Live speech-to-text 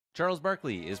Charles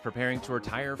Barkley is preparing to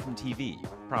retire from TV,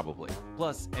 probably.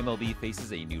 Plus, MLB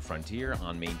faces a new frontier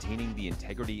on maintaining the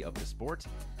integrity of the sport,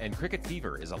 and cricket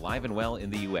fever is alive and well in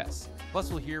the US. Plus,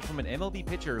 we'll hear from an MLB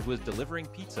pitcher who was delivering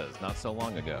pizzas not so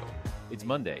long ago. It's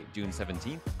Monday, June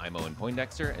 17th. I'm Owen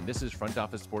Poindexter, and this is Front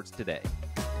Office Sports Today.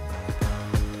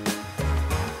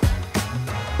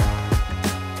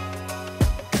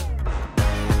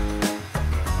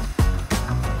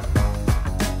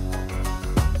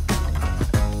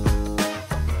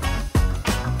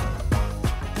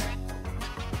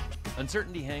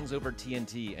 Uncertainty hangs over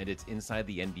TNT and its inside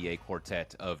the NBA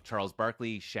quartet of Charles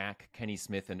Barkley, Shaq, Kenny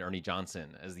Smith, and Ernie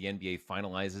Johnson as the NBA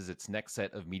finalizes its next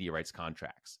set of media rights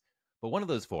contracts. But one of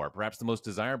those four, perhaps the most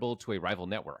desirable to a rival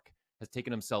network, has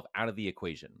taken himself out of the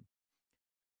equation.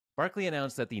 Barkley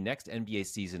announced that the next NBA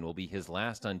season will be his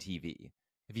last on TV.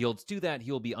 If he holds to that,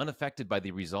 he will be unaffected by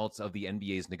the results of the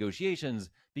NBA's negotiations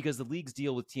because the league's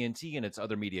deal with TNT and its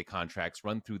other media contracts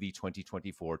run through the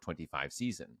 2024-25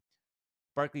 season.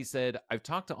 Barkley said, "I've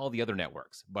talked to all the other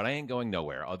networks, but I ain't going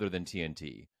nowhere other than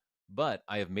TNT. But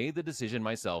I have made the decision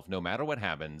myself, no matter what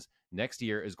happens, next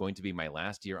year is going to be my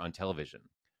last year on television."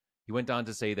 He went on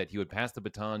to say that he would pass the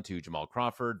baton to Jamal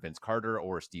Crawford, Vince Carter,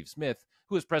 or Steve Smith,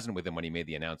 who was present with him when he made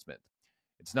the announcement.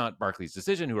 It's not Barkley's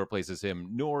decision who replaces him,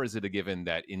 nor is it a given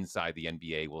that Inside the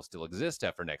NBA will still exist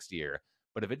after next year.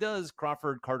 But if it does,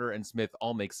 Crawford, Carter, and Smith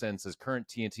all make sense as current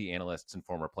TNT analysts and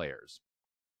former players.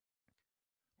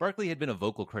 Barkley had been a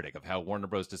vocal critic of how Warner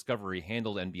Bros. Discovery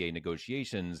handled NBA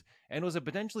negotiations and was a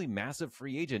potentially massive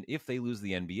free agent if they lose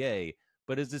the NBA,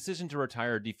 but his decision to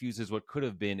retire diffuses what could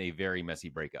have been a very messy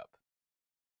breakup.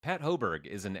 Pat Hoberg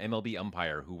is an MLB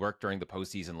umpire who worked during the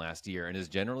postseason last year and is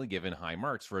generally given high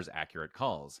marks for his accurate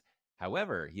calls.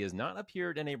 However, he has not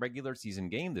appeared in a regular season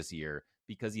game this year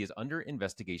because he is under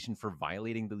investigation for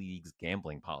violating the league's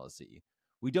gambling policy.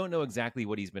 We don't know exactly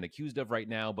what he's been accused of right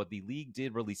now, but the league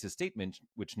did release a statement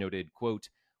which noted, quote,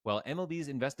 "While MLB's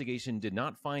investigation did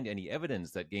not find any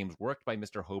evidence that games worked by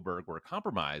Mr. Hoberg were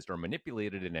compromised or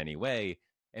manipulated in any way,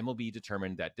 MLB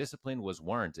determined that discipline was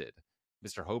warranted.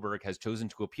 Mr. Hoberg has chosen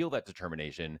to appeal that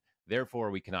determination.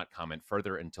 Therefore, we cannot comment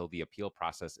further until the appeal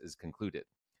process is concluded."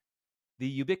 The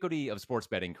ubiquity of sports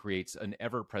betting creates an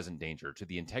ever-present danger to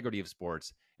the integrity of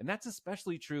sports, and that's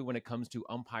especially true when it comes to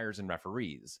umpires and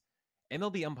referees.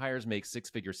 MLB umpires make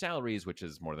six-figure salaries, which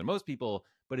is more than most people,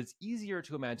 but it's easier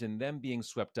to imagine them being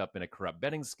swept up in a corrupt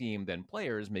betting scheme than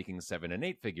players making 7 and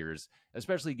 8 figures,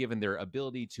 especially given their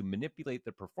ability to manipulate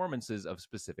the performances of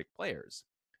specific players.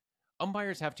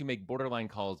 Umpires have to make borderline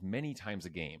calls many times a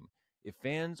game. If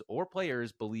fans or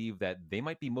players believe that they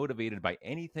might be motivated by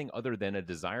anything other than a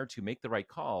desire to make the right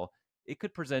call, it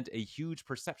could present a huge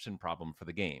perception problem for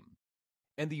the game.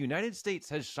 And the United States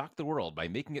has shocked the world by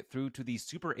making it through to the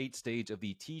Super 8 stage of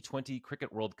the T20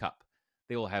 Cricket World Cup.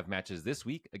 They will have matches this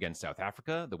week against South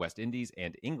Africa, the West Indies,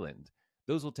 and England.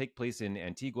 Those will take place in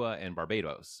Antigua and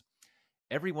Barbados.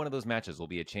 Every one of those matches will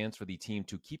be a chance for the team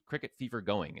to keep cricket fever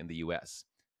going in the U.S.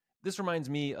 This reminds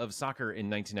me of soccer in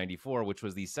 1994, which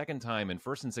was the second time and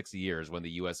first in 60 years when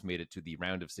the U.S. made it to the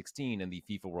round of 16 in the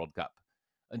FIFA World Cup.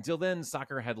 Until then,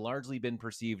 soccer had largely been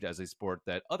perceived as a sport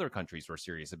that other countries were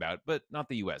serious about, but not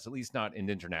the US, at least not in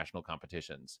international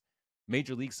competitions.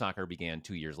 Major League Soccer began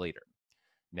 2 years later.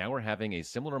 Now we're having a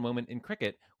similar moment in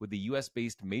cricket, with the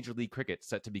US-based Major League Cricket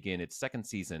set to begin its second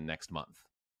season next month.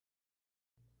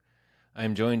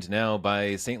 I'm joined now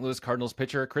by St. Louis Cardinals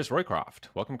pitcher Chris Roycroft.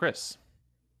 Welcome, Chris.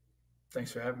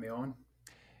 Thanks for having me on.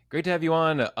 Great to have you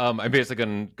on. I'm basically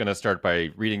going to start by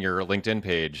reading your LinkedIn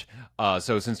page.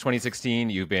 So since 2016,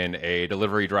 you've been a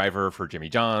delivery driver for Jimmy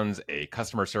John's, a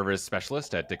customer service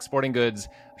specialist at Dick's Sporting Goods,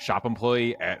 shop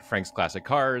employee at Frank's Classic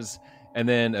Cars, and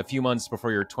then a few months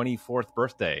before your 24th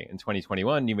birthday in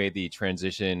 2021, you made the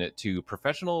transition to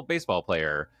professional baseball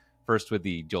player, first with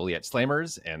the Joliet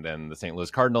Slammers and then the St. Louis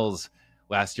Cardinals.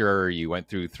 Last year, you went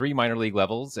through 3 minor league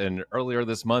levels, and earlier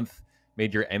this month,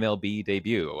 made your MLB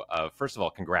debut. First of all,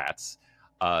 congrats.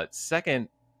 Second,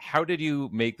 how did you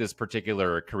make this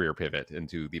particular career pivot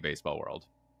into the baseball world?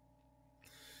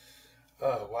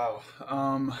 Oh,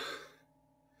 wow.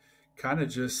 Kind of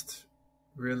just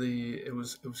really, it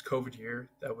was COVID year.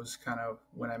 That was kind of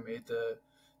when I made the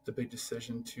big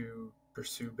decision to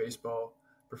pursue baseball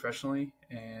professionally.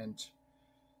 And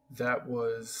it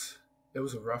was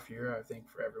a rough year, I think,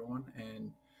 for everyone.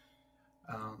 And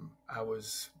I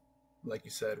was, like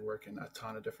you said, working a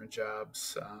ton of different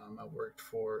jobs. I worked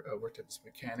as a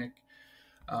mechanic.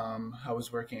 I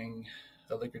was working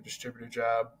a liquor distributor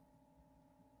job.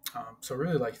 So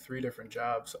really like 3 different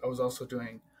jobs. I was also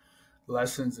doing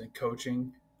lessons and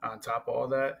coaching on top of all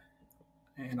that.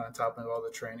 and on top of all the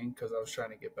training, because I was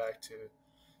trying to get back to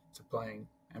playing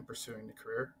and pursuing the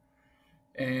career.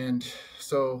 And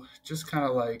so just kind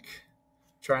of like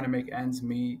trying to make ends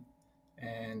meet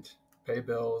and pay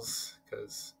bills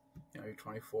because you're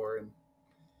 24 and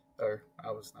or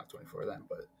I was not 24 then,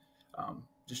 but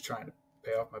just trying to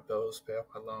pay off my bills, pay off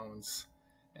my loans,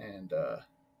 and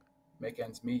make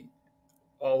ends meet,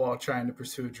 all while trying to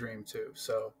pursue a dream too.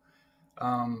 So,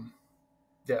 yeah,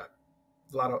 a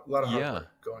lot of hard Yeah.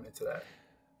 work going into that.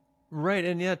 Right.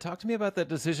 And yeah, talk to me about that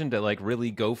decision to like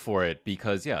really go for it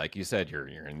because yeah, like you said, you're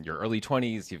in your early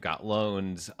 20s, you've got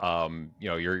loans,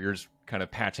 you're just kind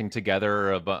of patching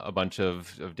together a bunch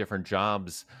of different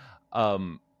jobs.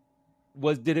 Um,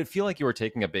 did it feel like you were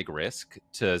taking a big risk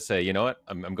to say, you know what,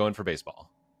 I'm going for baseball?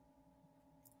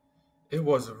 It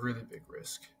was a really big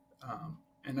risk,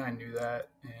 and I knew that.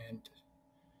 And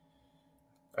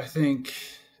I think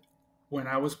when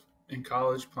I was in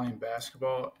college playing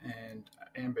basketball and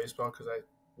baseball, because I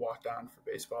walked on for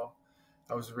baseball,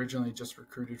 I was originally just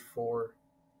recruited for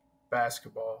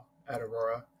basketball at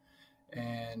Aurora,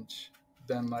 and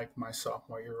then like my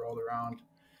sophomore year rolled around,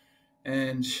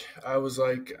 and I was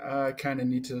like, I kind of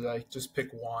need to like just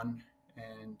pick one,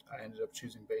 and I ended up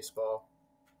choosing baseball.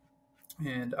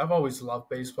 And I've always loved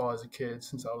baseball as a kid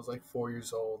since I was like 4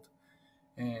 years old,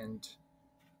 and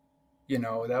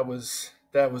that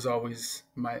was always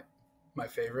my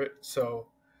favorite. So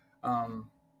I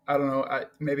don't know.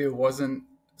 Maybe it wasn't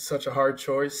such a hard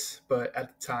choice, but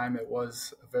at the time it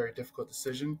was a very difficult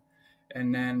decision.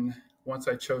 And then once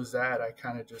I chose that, I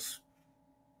kind of just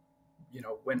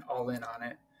went all in on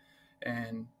it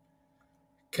and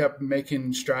kept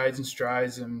making strides and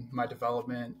strides in my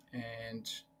development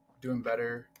and doing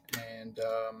better. And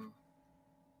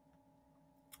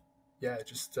yeah,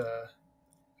 just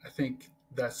I think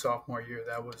that sophomore year,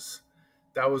 that was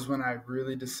when I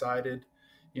really decided,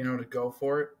 to go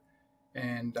for it,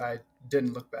 and I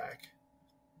didn't look back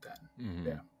then. Hmm.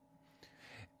 Yeah.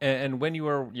 And when you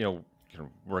were, kind of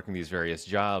working these various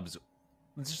jobs,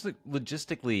 just like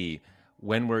logistically,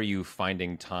 when were you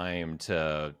finding time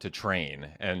to train?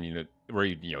 And were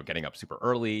you getting up super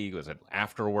early? Was it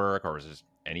after work, or was it just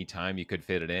any time you could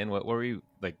fit it in? What were you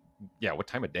like? Yeah, what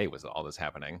time of day was all this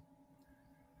happening?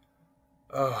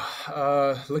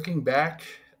 Looking back,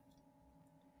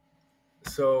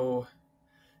 so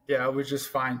yeah, I would just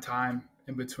find time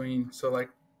in between. So like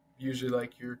usually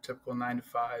like your typical 9 to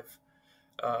 5,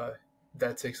 uh,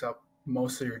 that takes up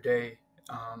most of your day.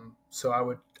 So I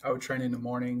would train in the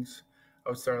mornings. I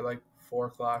would start at like 4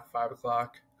 o'clock, 5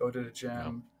 o'clock, go to the Wow.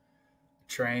 gym,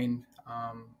 train.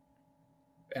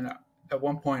 And at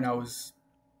one point I was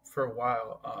for a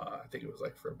while. I think it was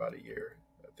like for about a year.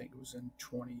 I think it was in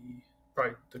 20,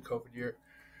 probably the COVID year.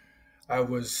 I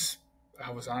was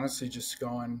I was honestly just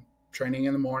going training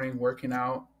in the morning, working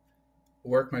out,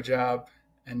 work my job,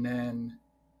 and then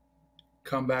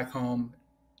come back home,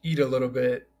 eat a little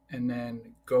bit, and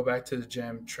then go back to the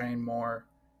gym, train more,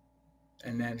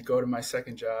 and then go to my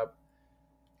second job,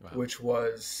 Wow. which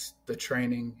was the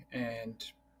training. And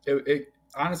it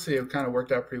honestly, it kind of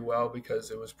worked out pretty well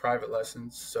because it was private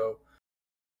lessons. So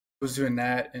I was doing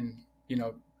that and,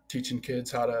 teaching kids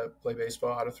how to play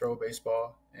baseball, how to throw a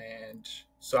baseball. And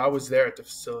so I was there at the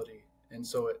facility. And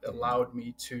so it Hmm. allowed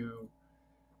me to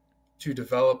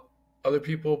develop other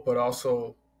people, but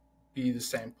also be the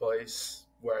same place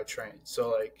where I train. So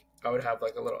like I would have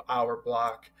like a little hour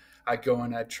block. I'd go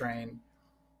in, I'd train,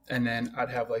 and then I'd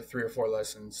have like 3 or 4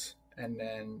 lessons, and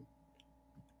then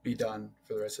be done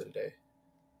for the rest of the day.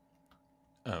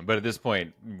 But at this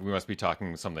point, we must be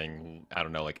talking something I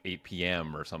don't know, like 8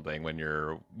 p.m. or something when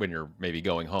you're maybe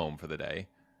going home for the day.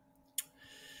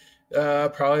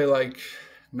 Probably like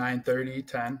 9:30,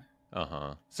 10.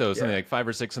 Uh-huh. So something Yeah, like 5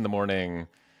 or 6 in the morning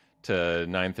to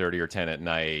 9:30 or 10 at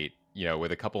night,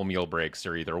 with a couple meal breaks,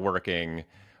 or either working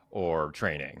or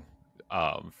training,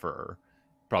 for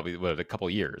probably a couple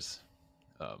years.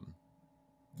 Um,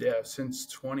 yeah, since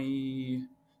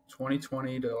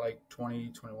 2020 to like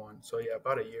 2021. So yeah,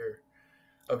 about a year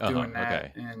of uh-huh. doing that.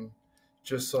 Okay. And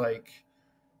just like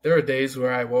there are days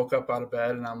where I woke up out of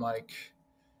bed and I'm like,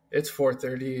 it's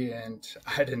 4:30 and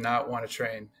I did not want to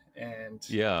train. And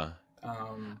Yeah.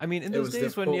 I mean, in it those was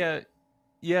days when difficult.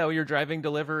 when you're driving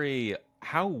delivery,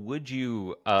 how would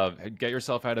you get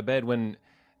yourself out of bed when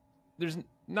there's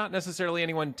not necessarily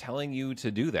anyone telling you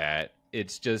to do that?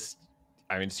 It's just,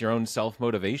 I mean, it's your own self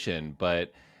motivation.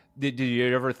 But did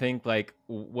you ever think like,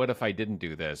 what if I didn't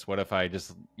do this? What if I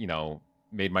just,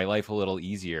 made my life a little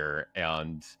easier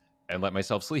and let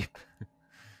myself sleep?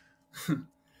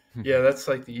 Yeah, that's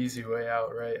like the easy way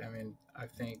out, right? I mean, I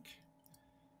think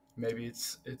maybe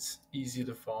it's easy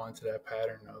to fall into that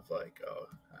pattern of like, oh,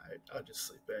 I'll just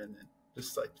sleep in and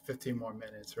just like 15 more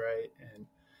minutes, right? And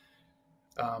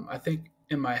I think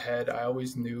in my head, I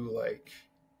always knew like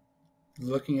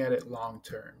looking at it long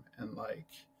term and like,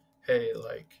 hey,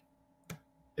 like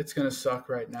it's gonna suck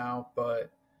right now,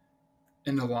 but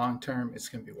in the long term, it's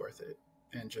gonna be worth it.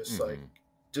 And just like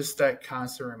just that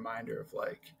constant reminder of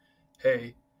like,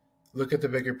 hey, look at the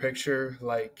bigger picture.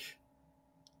 Like,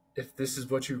 if this is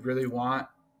what you really want,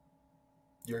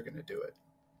 you're gonna do it.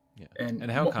 Yeah. And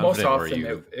And how most confident were often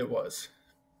you? it was.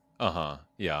 Uh-huh.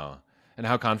 Yeah. And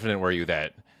how confident were you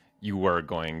that you were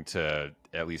going to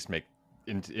at least make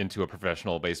into a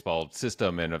professional baseball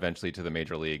system and eventually to the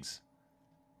major leagues?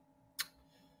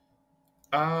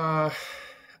 Uh,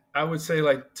 I would say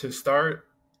like to start,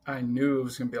 I knew it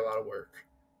was going to be a lot of work,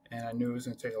 and I knew it was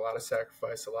going to take a lot of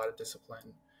sacrifice, a lot of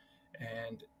discipline,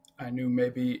 and I knew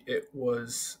maybe it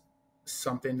was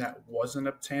something that wasn't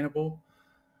obtainable.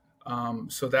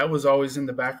 So that was always in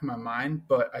the back of my mind,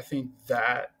 but I think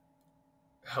that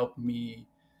helped me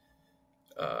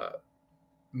uh,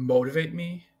 motivate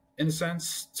me in a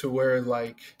sense to where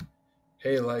like,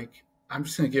 hey, like I'm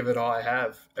just gonna give it all I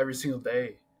have every single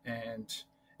day, and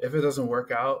if it doesn't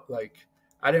work out, like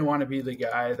I didn't want to be the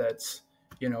guy that's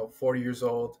 40 years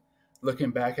old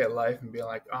looking back at life and being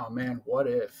like, oh man, what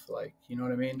if, like, you know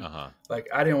what I mean? Uh-huh. Like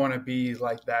I didn't want to be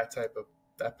like that type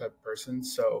of person.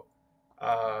 So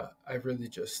I really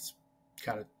just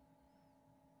kind of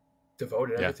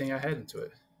devoted Yeah. everything I had into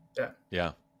it. Yeah.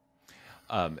 Yeah.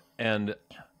 And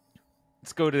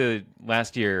let's go to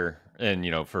last year,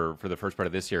 and for the first part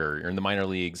of this year, you're in the minor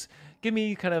leagues. Give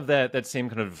me kind of that same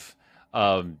kind of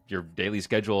your daily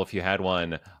schedule, if you had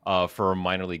one, for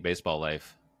minor league baseball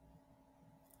life.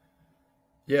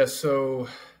 Yeah. So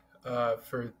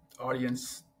for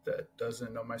audience that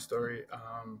doesn't know my story,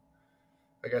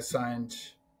 I got signed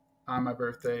on my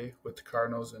birthday with the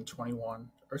Cardinals in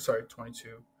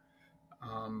 22,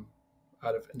 um,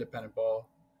 out of independent ball.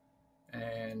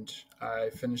 And I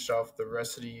finished off the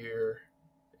rest of the year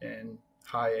in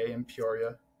high A in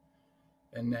Peoria.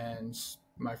 And then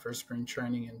my first spring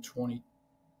training in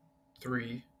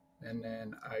 23. And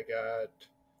then I got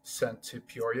sent to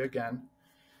Peoria again.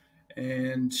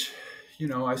 And,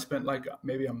 I spent like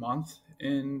maybe a month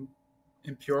in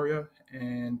Peoria,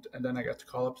 and then I got to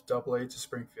call up to Double A to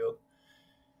Springfield.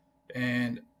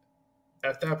 And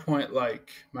at that point,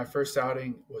 like my first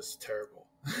outing was terrible.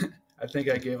 I think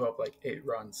I gave up like 8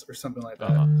 runs or something like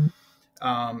that.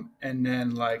 Uh-huh. And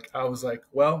then like I was like,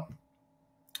 well,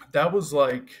 that was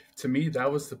like to me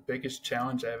that was the biggest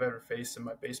challenge I've ever faced in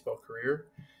my baseball career,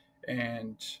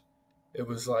 and it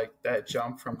was like that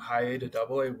jump from high A to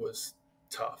Double A was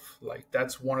tough. Like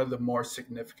that's one of the more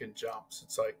significant jumps.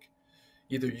 It's like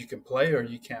either you can play or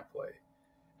you can't play,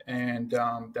 and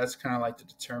that's kind of like the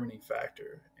determining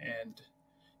factor. And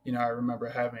I remember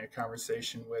having a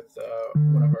conversation with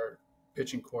one of our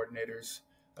pitching coordinators,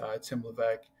 Tim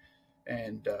Levesque,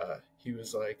 and he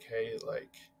was like, "Hey,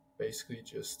 like basically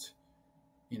just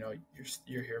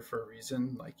you're here for a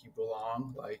reason. Like you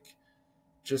belong. Like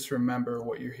just remember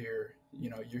what you're here.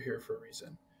 You're here for a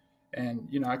reason." And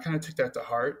I kind of took that to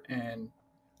heart, and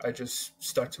I just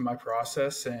stuck to my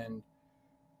process, and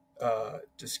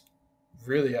just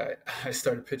really I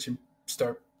start pitching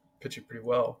pretty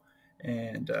well.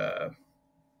 And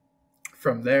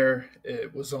from there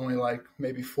it was only like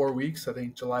maybe 4 weeks. I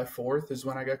think July 4th is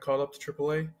when I got called up to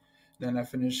AAA. Then I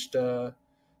finished the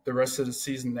rest of the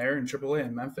season there in AAA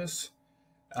in Memphis.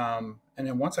 And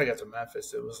then once I got to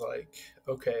Memphis, it was like,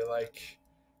 okay, like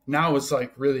now it's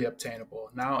like really obtainable.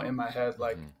 Now in my head,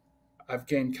 like I've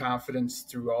gained confidence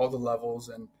through all the levels,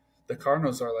 and the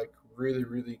Cardinals are like really,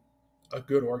 really a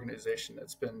good organization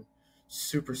that's been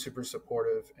super, super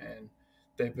supportive, and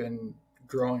they've been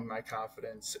growing my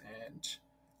confidence, and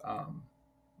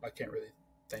I can't really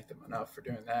thank them enough for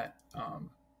doing that.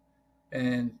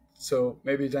 And so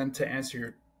maybe then to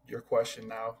answer your question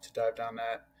now, to dive down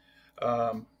that,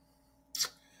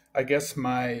 I guess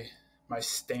my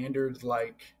standard,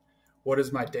 like what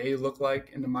does my day look like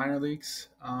in the minor leagues?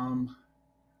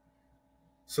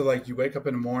 So like you wake up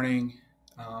in the morning.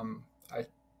 I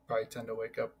probably tend to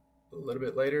wake up a little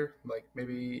bit later, like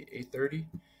maybe 8:30,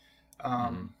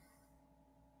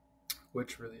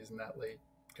 which really isn't that late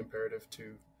comparative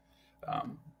to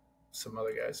some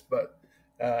other guys, but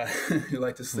you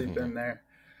like to sleep in there.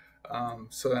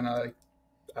 So then I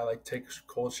like take a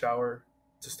cold shower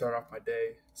to start off my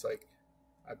day. It's like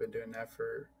I've been doing that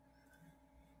for,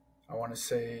 I want to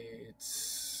say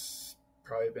it's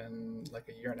probably been like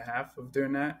a year and a half of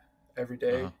doing that every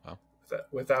day Wow.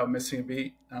 without missing a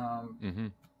beat.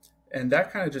 and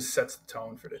that kind of just sets the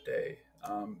tone for the day.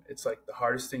 It's like the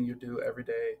hardest thing you do every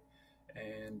day,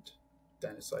 and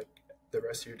then it's like the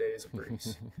rest of your day is a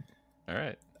breeze. All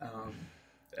right.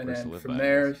 And Words to then live from by, I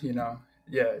there, guess.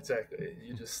 yeah, exactly.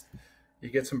 You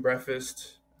get some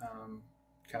breakfast,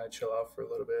 kind of chill out for a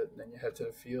little bit, and then you head to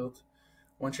the field.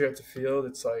 Once you're at the field,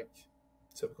 it's like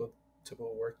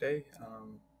typical work day.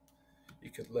 You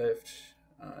could lift,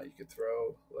 you could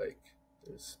throw, like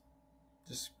there's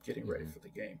just getting ready for the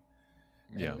game.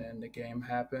 Yeah. And then the game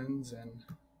happens, and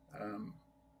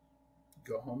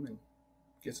go home and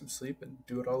get some sleep and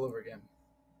do it all over again.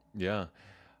 Yeah.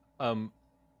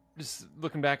 Just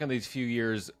looking back on these few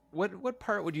years, what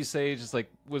part would you say just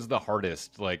like was the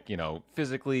hardest, like,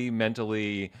 physically,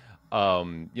 mentally?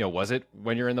 Was it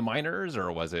when you're in the minors,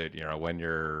 or was it, when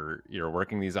you're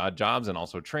working these odd jobs and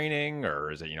also training,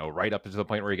 or is it, right up to the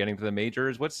point where you're getting to the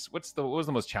majors? What was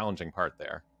the most challenging part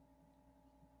there?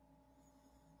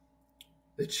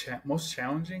 The most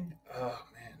challenging, oh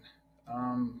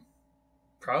man,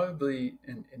 probably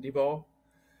in indie ball.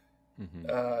 Mm-hmm.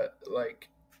 Like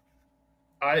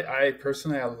I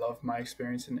personally, I love my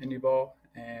experience in indie ball,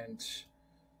 and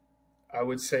I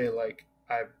would say like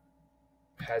I've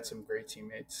had some great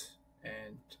teammates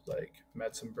and like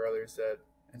met some brothers that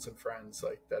and some friends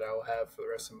like that I will have for the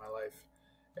rest of my life.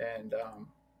 And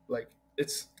like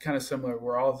it's kind of similar.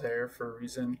 We're all there for a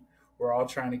reason. We're all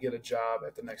trying to get a job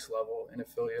at the next level in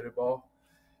affiliated ball.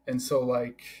 And so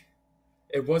like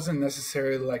it wasn't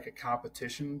necessarily like a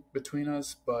competition between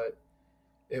us, but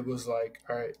it was like,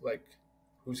 all right, like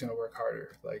who's gonna work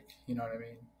harder? Like, you know what I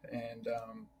mean? And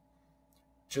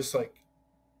just like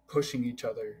pushing each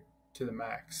other to the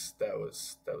max. That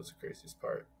was the craziest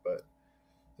part. But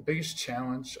the biggest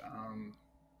challenge,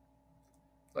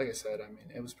 like I said, I mean,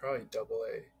 it was probably double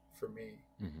A for me.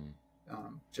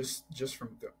 Just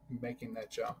from making that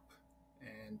jump,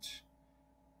 and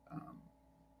um,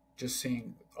 just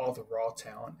seeing all the raw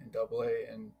talent in double A,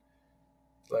 and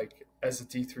like as a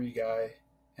D3 guy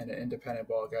and an independent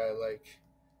ball guy, like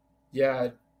yeah,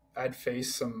 I'd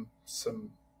face some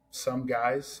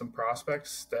guys, some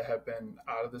prospects that have been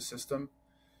out of the system,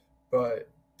 but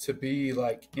to be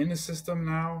like in the system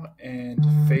now and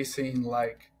facing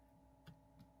like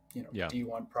Yeah.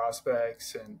 D1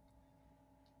 prospects and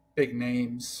big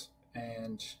names,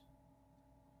 and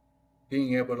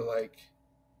being able to like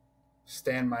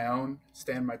stand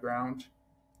my ground,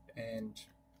 and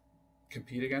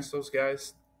compete against those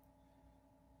guys,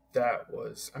 that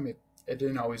was, I mean, it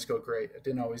didn't always go great. It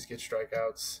didn't always get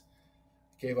strikeouts,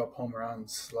 gave up home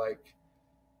runs. Like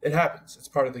it happens. It's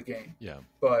part of the game. Yeah.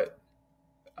 But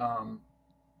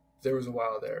there was a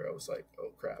while there I was like,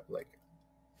 oh crap, like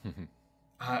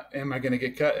am I going to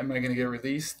get cut? Am I going to get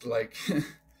released? Like,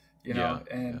 Yeah.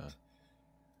 and Yeah.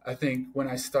 I think when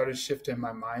I started shifting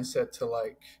my mindset to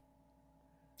like,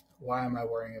 why am I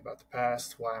worrying about the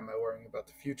past? Why am I worrying about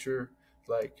the future?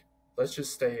 Like, let's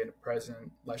just stay in the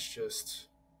present. Let's just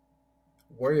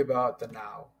worry about the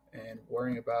now, and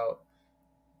worrying about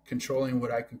controlling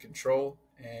what I can control,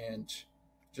 and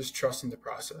just trusting the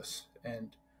process.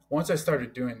 And once I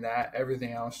started doing that,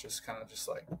 everything else just kind of just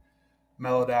like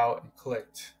mellowed out and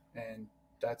clicked. And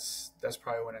that's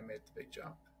probably when I made the big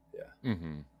jump. Yeah.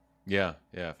 Yeah.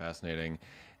 Yeah. Fascinating.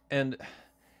 And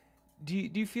do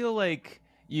you feel like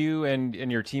you and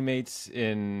your teammates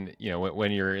in,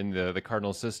 when you're in the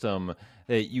Cardinal system,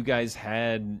 that you guys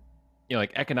had,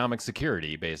 like economic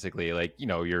security, basically, like,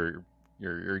 you're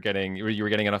getting, you were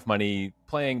getting enough money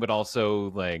playing, but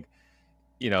also like,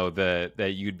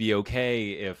 that you'd be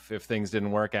okay if things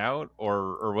didn't work out,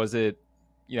 or was it,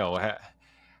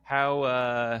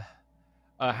 how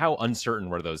how uncertain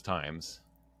were those times?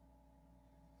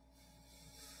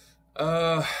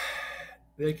 Uh,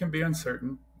 they can be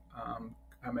uncertain.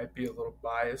 I might be a little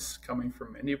biased coming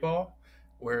from indie ball,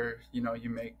 where you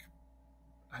make,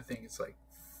 I think it's like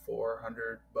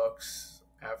 $400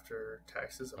 after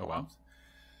taxes a Oh wow.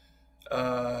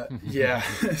 month. Yeah,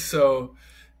 so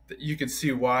you can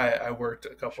see why I worked a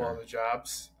couple Sure. other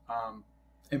jobs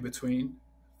in between,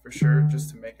 for sure, just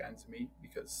to make ends meet,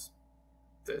 because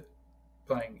the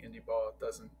playing indie ball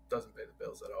doesn't pay the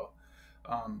bills at all.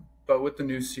 But with the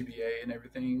new CBA and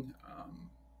everything,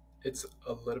 it's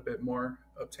a little bit more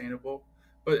obtainable,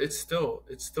 but it's still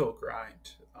a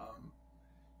grind.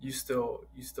 You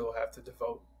still have to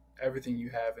devote everything you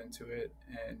have into it,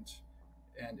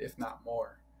 and if not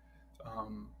more,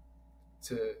 um,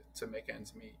 to make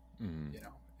ends meet. Mm.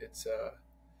 It's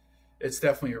it's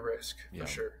definitely a risk for Yeah.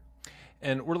 sure.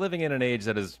 And we're living in an age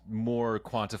that is more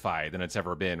quantified than it's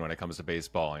ever been when it comes to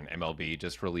baseball. And MLB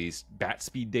just released bat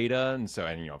speed data. And so,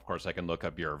 and, of course, I can look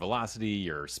up your velocity,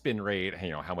 your spin rate,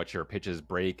 how much your pitches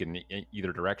break in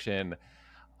either direction.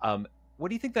 What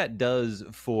do you think that does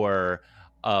for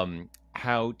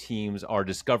how teams are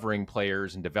discovering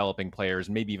players and developing players,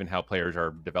 and maybe even how players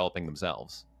are developing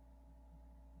themselves?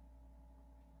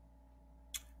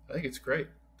 I think it's great.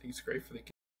 I think it's great for the game.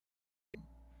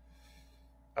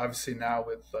 Obviously now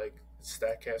with like the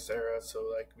StatCast era, so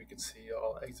like we can see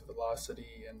all exit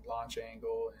velocity and launch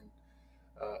angle and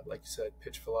like you said,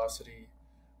 pitch velocity.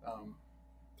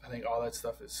 I think all that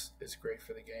stuff is great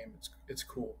for the game. It's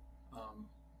cool.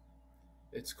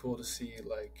 It's cool to see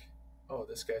like, oh,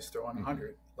 this guy's throwing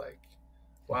 100. Like,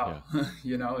 wow,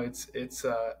 yeah.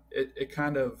 It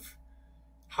kind of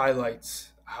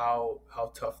highlights how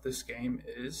tough this game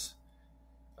is,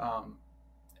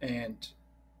 and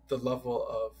the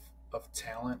level of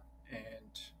talent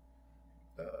and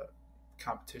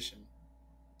competition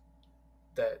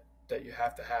that you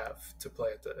have to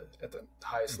play at the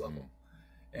highest level,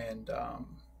 and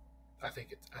I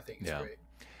think it's great.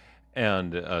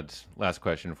 And last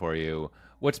question for you: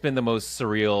 what's been the most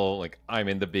surreal, like I'm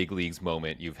in the big leagues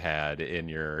moment you've had in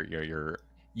your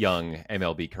young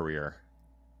MLB career?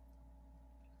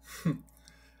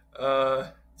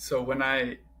 So when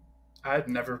I had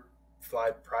never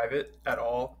fly private at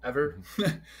all ever.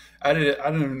 I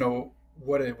didn't even know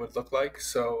what it would look like.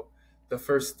 So the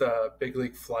first big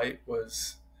league flight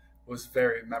was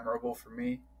very memorable for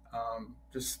me.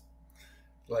 Just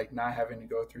like not having to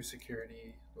go through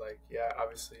security. Like, yeah,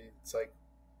 obviously it's like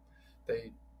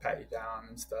they pat you down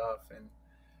and stuff, and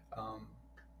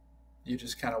you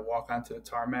just kind of walk onto the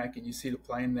tarmac and you see the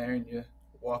plane there, and you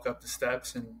walk up the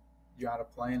steps and you're on a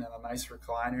plane and a nice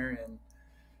recliner, and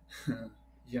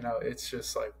it's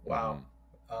just like, wow,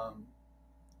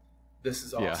 this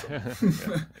is awesome.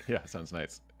 Yeah, sounds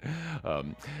nice. All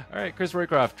right, Chris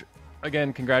Roycroft,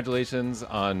 again, congratulations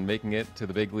on making it to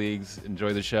the big leagues.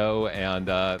 Enjoy the show, and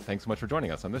thanks so much for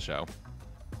joining us on this show.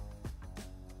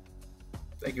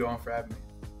 Thank you all for having me.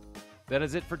 That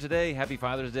is it for today. Happy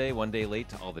Father's Day, one day late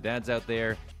to all the dads out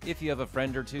there. If you have a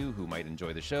friend or two who might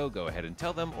enjoy the show, go ahead and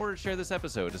tell them, or share this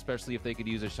episode, especially if they could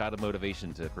use a shot of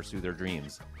motivation to pursue their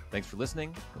dreams. Thanks for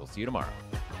listening. We'll see you tomorrow.